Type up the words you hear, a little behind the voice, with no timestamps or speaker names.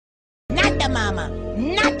the mama,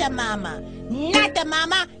 not the mama, not the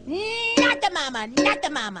mama, not the mama, not the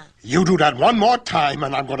mama. You do that one more time,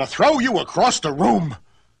 and I'm going to throw you across the room.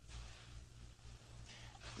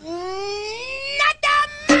 Not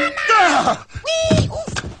the mama! Wee!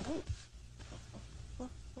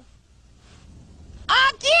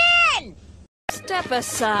 Again! Step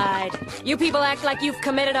aside. You people act like you've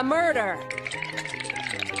committed a murder.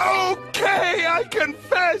 Okay, I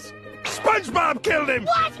confess. SpongeBob killed him.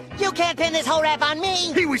 What? You can't pin this whole rap on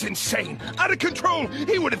me. He was insane, out of control.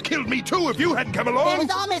 He would have killed me too if you hadn't come along. It was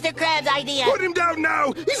all Mr. Krabs' idea. Put him down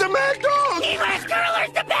now. He's a mad dog. He wears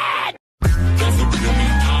curlers to bed.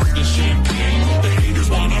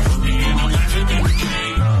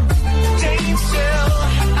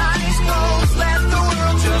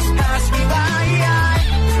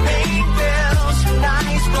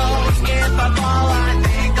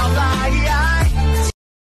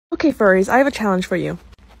 Okay, furries, I have a challenge for you.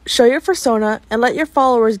 Show your fursona and let your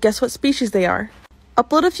followers guess what species they are.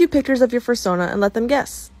 Upload a few pictures of your fursona and let them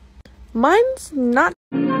guess. Mine's not.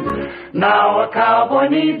 Now a cowboy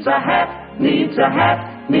needs a hat, needs a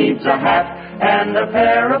hat, needs a hat, and a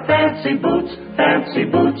pair of fancy boots, fancy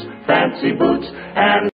boots, fancy boots, and